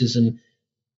anti-racism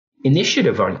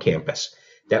initiative on campus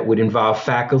that would involve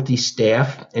faculty,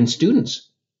 staff, and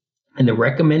students. And the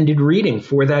recommended reading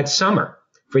for that summer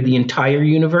for the entire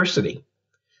university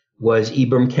was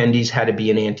Ibram Kendi's How to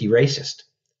Be an Anti-Racist,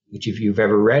 which if you've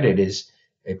ever read it is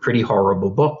a pretty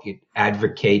horrible book. It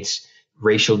advocates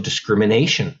racial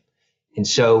discrimination. And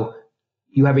so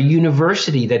you have a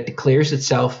university that declares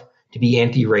itself to be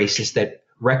anti-racist, that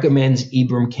recommends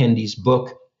Ibram Kendi's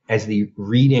book as the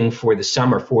reading for the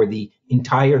summer for the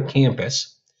entire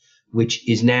campus, which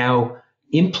is now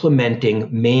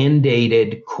implementing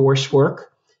mandated coursework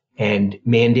and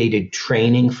mandated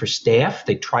training for staff.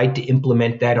 They tried to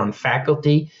implement that on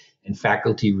faculty, and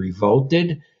faculty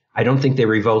revolted. I don't think they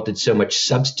revolted so much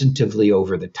substantively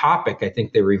over the topic. I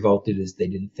think they revolted as they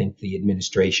didn't think the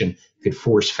administration could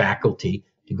force faculty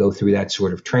to go through that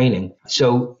sort of training.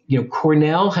 So,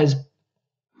 Cornell has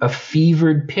a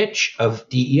fevered pitch of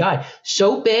DEI,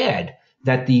 so bad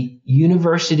that the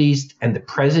universities and the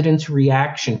president's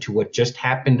reaction to what just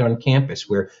happened on campus,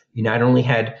 where you not only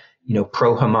had,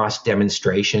 pro-Hamas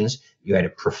demonstrations, you had a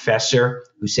professor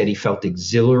who said he felt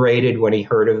exhilarated when he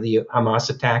heard of the Hamas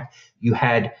attack. You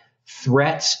had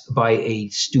threats by a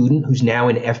student who's now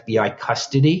in FBI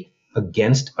custody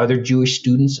against other Jewish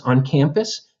students on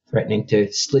campus, threatening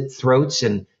to slit throats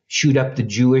and shoot up the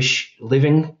Jewish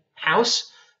living house,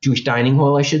 Jewish dining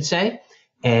hall, I should say,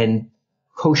 and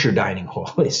kosher dining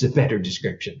hall is a better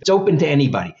description. It's open to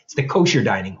anybody. It's the kosher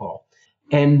dining hall.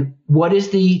 And what does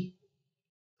the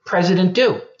president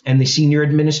do and the senior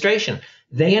administration?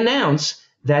 They announce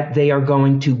that they are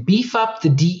going to beef up the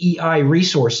DEI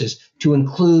resources to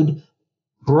include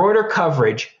broader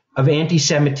coverage of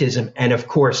anti-Semitism and, of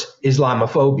course,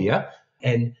 Islamophobia.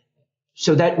 And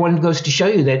so that one goes to show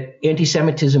you that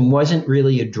anti-Semitism wasn't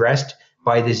really addressed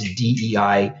by this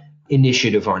DEI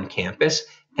initiative on campus.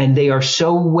 And they are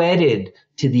so wedded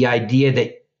to the idea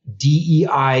that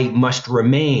DEI must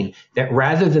remain that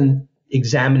rather than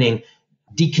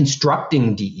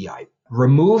deconstructing DEI,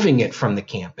 removing it from the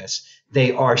campus,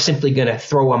 they are simply going to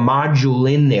throw a module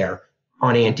in there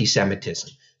on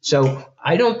anti-Semitism. So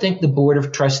I don't think the Board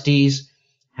of Trustees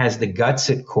has the guts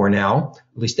at Cornell,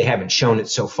 at least they haven't shown it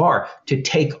so far, to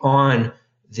take on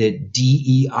the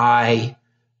DEI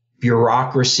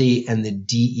bureaucracy and the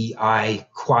DEI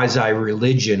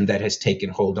quasi-religion that has taken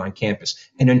hold on campus.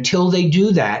 And until they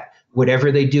do that,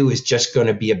 whatever they do is just going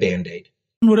to be a Band-Aid.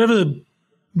 Whatever the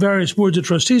various boards of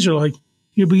trustees are like,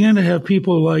 you begin to have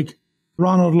people like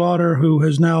Ronald Lauder, who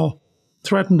has now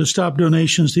threatened to stop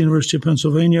donations to the University of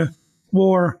Pennsylvania,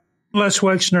 or Les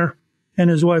Wexner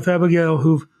and his wife Abigail,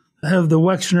 who have the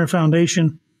Wexner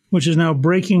Foundation, which is now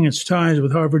breaking its ties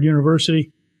with Harvard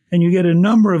University. And you get a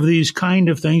number of these kind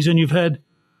of things. And you've had,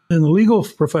 in the legal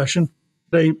profession,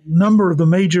 a number of the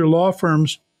major law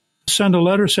firms send a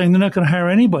letter saying they're not going to hire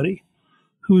anybody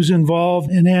who's involved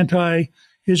in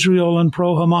anti-Israel and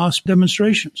pro-Hamas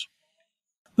demonstrations.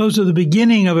 Those are the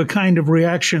beginning of a kind of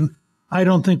reaction I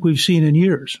don't think we've seen in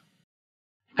years.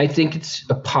 I think it's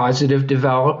a positive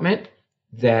development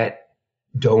that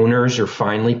donors are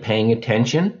finally paying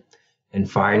attention and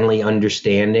finally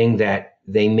understanding that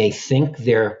they may think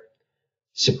they're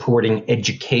supporting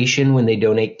education when they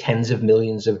donate tens of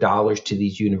millions of dollars to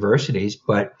these universities,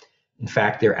 but in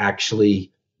fact, they're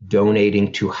actually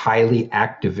donating to highly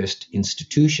activist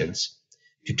institutions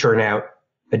to turn out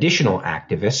additional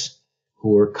activists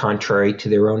who are contrary to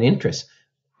their own interests.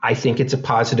 I think it's a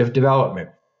positive development.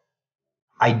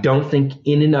 I don't think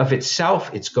in and of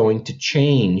itself it's going to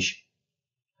change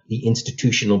the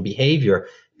institutional behavior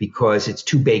because it's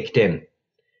too baked in.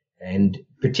 And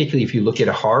particularly if you look at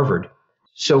a Harvard.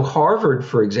 So Harvard,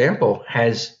 for example,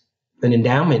 has an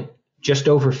endowment just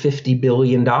over $50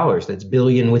 billion. That's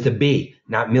billion with a B,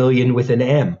 not million with an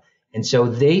M. And so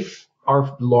they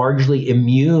are largely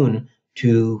immune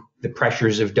to the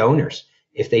pressures of donors.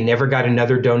 If they never got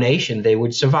another donation, they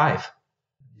would survive.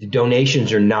 The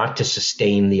donations are not to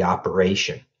sustain the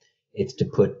operation. It's to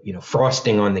put,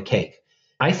 frosting on the cake.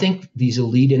 I think these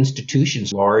elite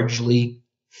institutions largely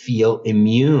feel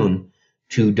immune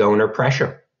to donor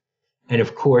pressure. And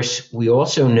of course, we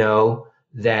also know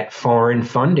that foreign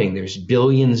funding, there's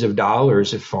billions of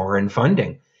dollars of foreign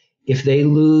funding. If they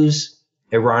lose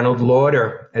a Ronald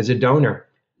Lauder as a donor,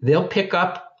 they'll pick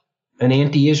up an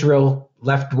anti-Israel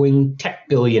left-wing tech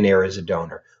billionaire as a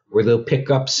donor, or they'll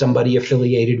pick up somebody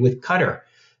affiliated with Qatar.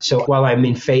 So while I'm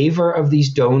in favor of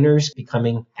these donors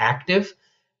becoming active,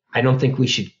 I don't think we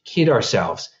should kid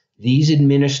ourselves. These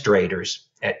administrators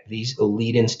at these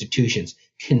elite institutions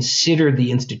consider the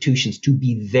institutions to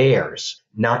be theirs,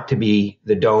 not to be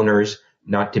the donors,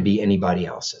 not to be anybody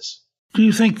else's. Do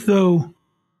you think, though,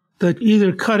 that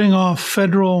either cutting off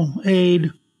federal aid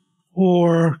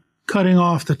or cutting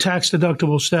off the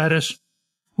tax-deductible status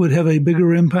would have a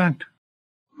bigger impact?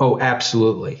 Oh,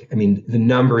 absolutely. I mean, the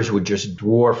numbers would just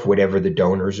dwarf whatever the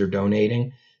donors are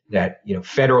donating. That,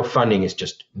 federal funding is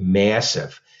just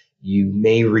massive. You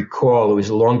may recall, it was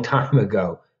a long time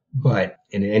ago, and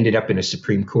it ended up in a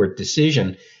Supreme Court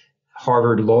decision.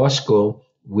 Harvard Law School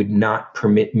would not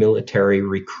permit military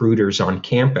recruiters on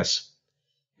campus.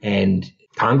 And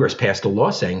Congress passed a law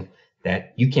saying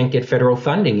that you can't get federal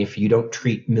funding if you don't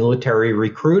treat military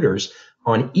recruiters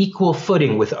on equal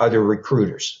footing with other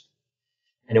recruiters.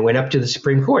 And it went up to the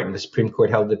Supreme Court, and the Supreme Court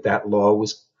held that that law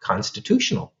was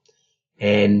constitutional.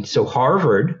 And so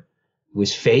Harvard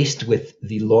was faced with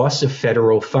the loss of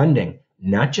federal funding,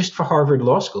 not just for Harvard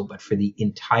Law School, but for the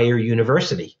entire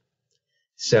university.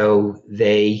 So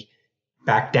they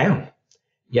backed down.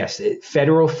 Yes,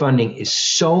 federal funding is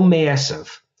so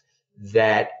massive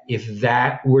that if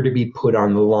that were to be put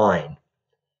on the line,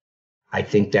 I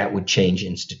think that would change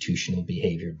institutional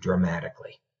behavior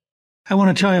dramatically. I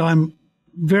want to tell you, I'm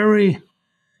very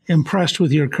impressed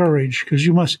with your courage, because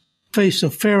you must face a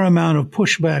fair amount of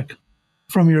pushback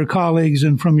from your colleagues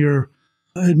and from your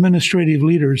administrative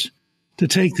leaders to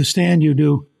take the stand you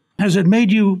do. Has it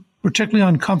made you particularly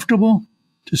uncomfortable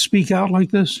to speak out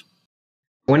like this?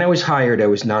 When I was hired, I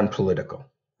was non-political.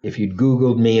 If you'd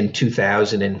Googled me in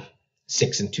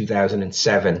 2006 and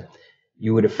 2007,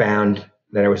 you would have found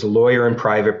that I was a lawyer in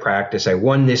private practice. I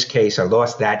won this case. I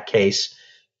lost that case.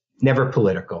 Never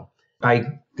political.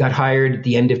 I got hired at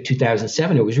the end of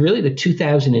 2007. It was really the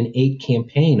 2008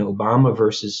 campaign, Obama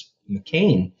versus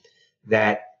McCain,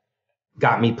 that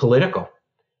got me political.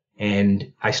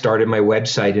 And I started my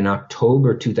website in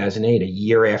October 2008, a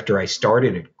year after I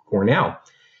started at Cornell.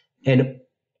 And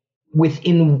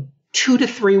within 2 to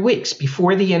 3 weeks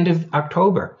before the end of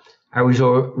October, I was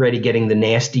already getting the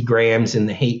nasty grams and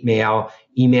the hate mail,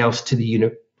 emails to the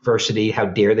university. How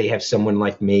dare they have someone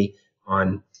like me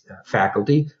on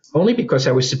faculty? Only because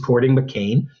I was supporting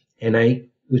McCain, and I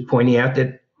was pointing out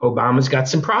that Obama's got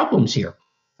some problems here.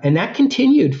 And that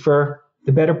continued for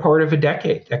the better part of a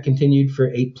decade. That continued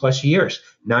for 8+ years.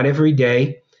 Not every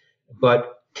day,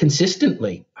 but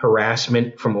consistently.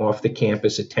 Harassment from off the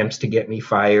campus, attempts to get me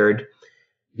fired.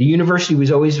 The university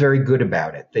was always very good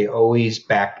about it. They always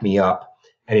backed me up,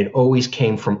 and it always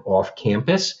came from off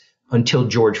campus until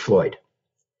George Floyd.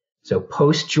 So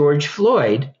post George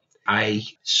Floyd, I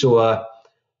saw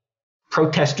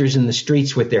protesters in the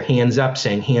streets with their hands up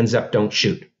saying, "Hands up, don't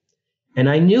shoot." And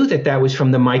I knew that that was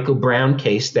from the Michael Brown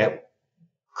case that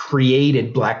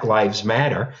created Black Lives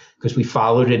Matter, because we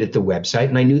followed it at the website.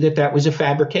 And I knew that that was a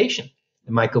fabrication.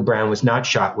 And Michael Brown was not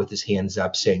shot with his hands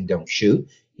up saying, "Don't shoot."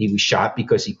 He was shot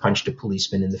because he punched a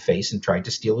policeman in the face and tried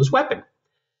to steal his weapon.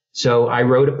 So I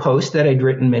wrote a post that I'd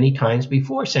written many times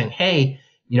before saying, hey,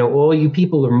 all you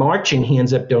people are marching,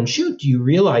 hands up, don't shoot. Do you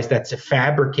realize that's a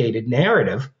fabricated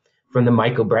narrative from the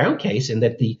Michael Brown case, and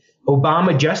that the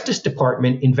Obama Justice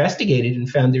Department investigated and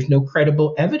found there's no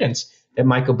credible evidence that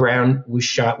Michael Brown was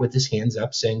shot with his hands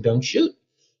up saying, "Don't shoot."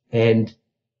 And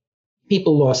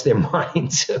people lost their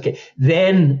minds. Okay.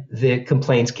 Then the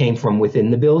complaints came from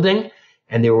within the building,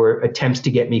 and there were attempts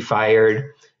to get me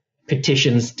fired,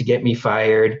 petitions to get me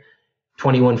fired.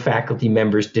 21 faculty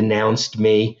members denounced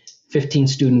me. 15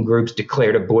 student groups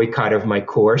declared a boycott of my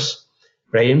course.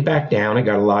 But I didn't back down. I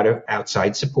got a lot of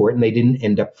outside support, and they didn't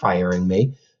end up firing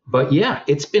me. But yeah,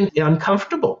 it's been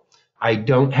uncomfortable. I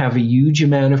don't have a huge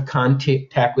amount of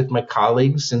contact with my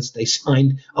colleagues since they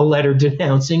signed a letter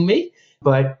denouncing me.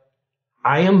 But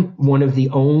I am one of the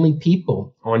only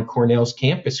people on Cornell's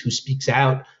campus who speaks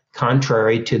out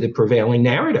contrary to the prevailing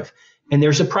narrative. And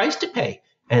there's a price to pay.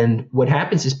 And what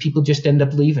happens is people just end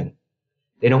up leaving.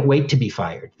 They don't wait to be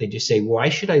fired. They just say, why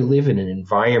should I live in an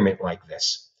environment like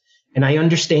this? And I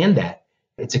understand that.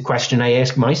 It's a question I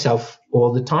ask myself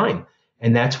all the time.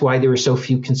 And that's why there are so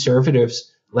few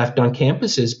conservatives left on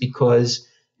campuses, because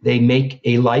they make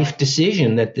a life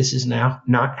decision that this is now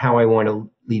not how I want to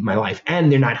lead my life. And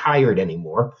they're not hired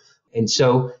anymore. And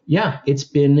so, yeah, it's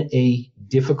been a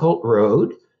difficult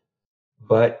road,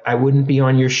 but I wouldn't be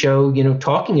on your show,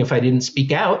 talking if I didn't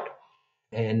speak out.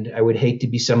 And I would hate to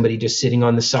be somebody just sitting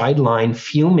on the sideline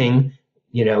fuming,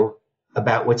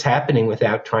 about what's happening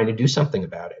without trying to do something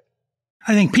about it.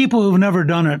 I think people who've never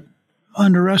done it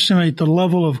underestimate the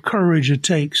level of courage it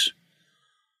takes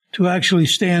to actually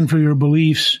stand for your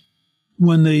beliefs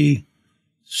when the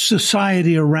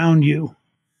society around you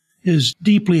is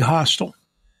deeply hostile.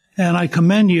 And I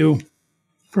commend you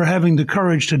for having the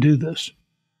courage to do this.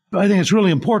 I think it's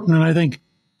really important, and I think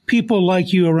people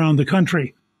like you around the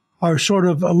country are sort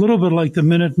of a little bit like the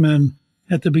Minutemen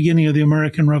at the beginning of the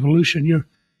American Revolution. You're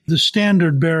the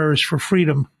standard bearers for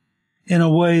freedom in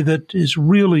a way that is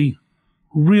really,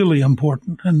 really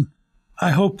important. And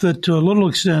I hope that to a little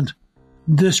extent,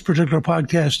 this particular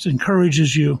podcast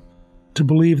encourages you to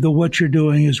believe that what you're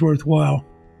doing is worthwhile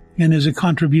and is a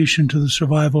contribution to the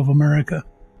survival of America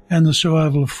and the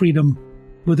survival of freedom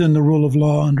within the rule of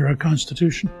law under our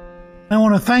Constitution. I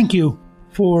want to thank you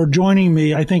for joining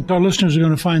me. I think our listeners are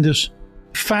going to find this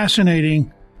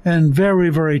fascinating and very,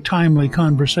 very timely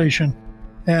conversation.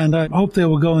 And I hope they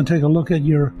will go and take a look at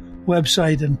your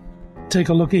website and take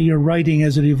a look at your writing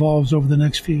as it evolves over the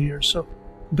next few years. So,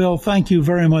 Bill, thank you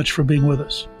very much for being with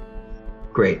us.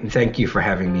 Great. And thank you for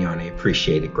having me on. I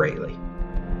appreciate it greatly.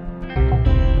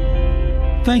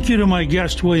 Thank you to my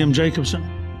guest, William Jacobson.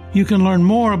 You can learn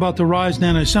more about the rise in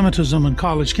anti-Semitism on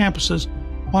college campuses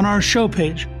on our show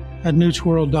page at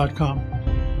newsworld.com.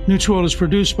 Newt's World is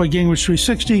produced by Gingrich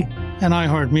 360 and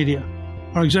iHeartMedia.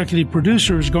 Our executive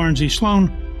producer is Garnsey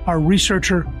Sloan. Our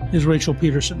researcher is Rachel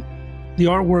Peterson. The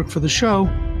artwork for the show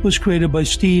was created by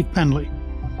Steve Penley.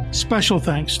 Special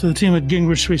thanks to the team at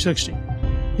Gingrich 360.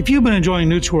 If you've been enjoying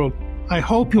Newt's World, I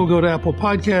hope you'll go to Apple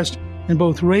Podcast and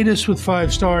both rate us with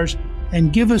 5 stars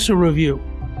and give us a review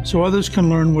so others can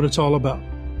learn what it's all about.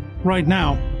 Right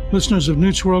now, listeners of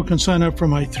Newt's World can sign up for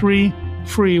my 3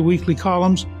 free weekly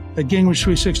columns at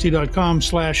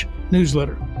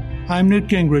gingrich360.com/newsletter. I'm Newt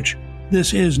Gingrich.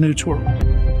 This is Newt's World.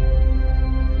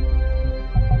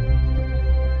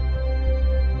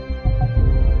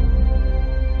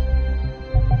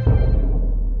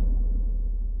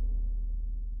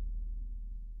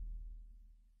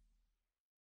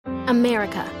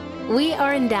 America. We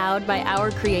are endowed by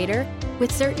our Creator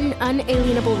with certain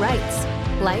unalienable rights: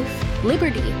 life,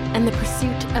 liberty, and the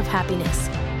pursuit of happiness.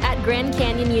 At Grand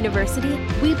Canyon University,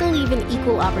 we believe in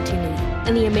equal opportunity,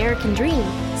 and the American dream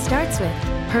starts with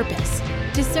purpose.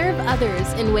 To serve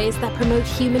others in ways that promote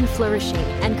human flourishing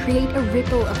and create a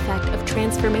ripple effect of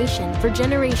transformation for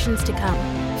generations to come.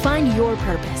 Find your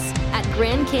purpose at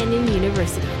Grand Canyon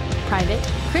University. Private,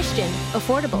 Christian,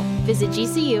 affordable. Visit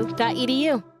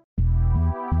gcu.edu.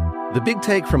 The Big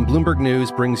Take from Bloomberg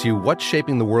News brings you what's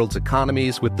shaping the world's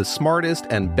economies with the smartest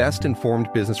and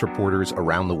best-informed business reporters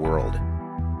around the world.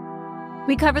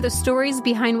 We cover the stories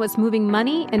behind what's moving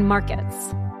money and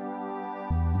markets,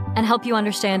 and help you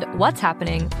understand what's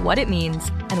happening, what it means,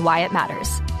 and why it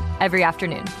matters every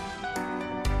afternoon.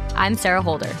 I'm Sarah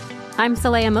Holder. I'm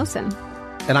Saleha Mohsin.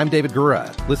 And I'm David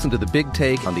Gura. Listen to The Big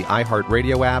Take on the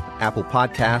iHeartRadio app, Apple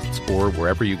Podcasts, or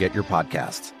wherever you get your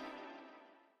podcasts.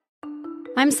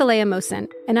 I'm Saleha Mohsin,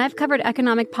 and I've covered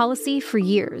economic policy for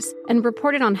years and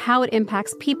reported on how it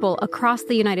impacts people across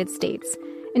the United States.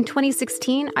 In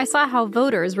 2016, I saw how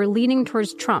voters were leaning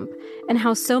towards Trump and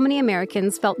how so many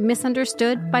Americans felt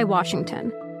misunderstood by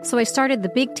Washington. So I started The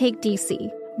Big Take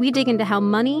DC. We dig into how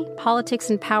money, politics,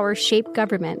 and power shape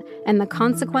government and the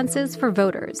consequences for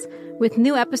voters. With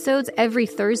new episodes every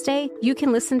Thursday, you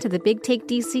can listen to The Big Take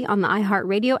DC on the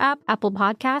iHeartRadio app, Apple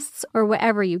Podcasts, or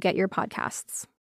wherever you get your podcasts.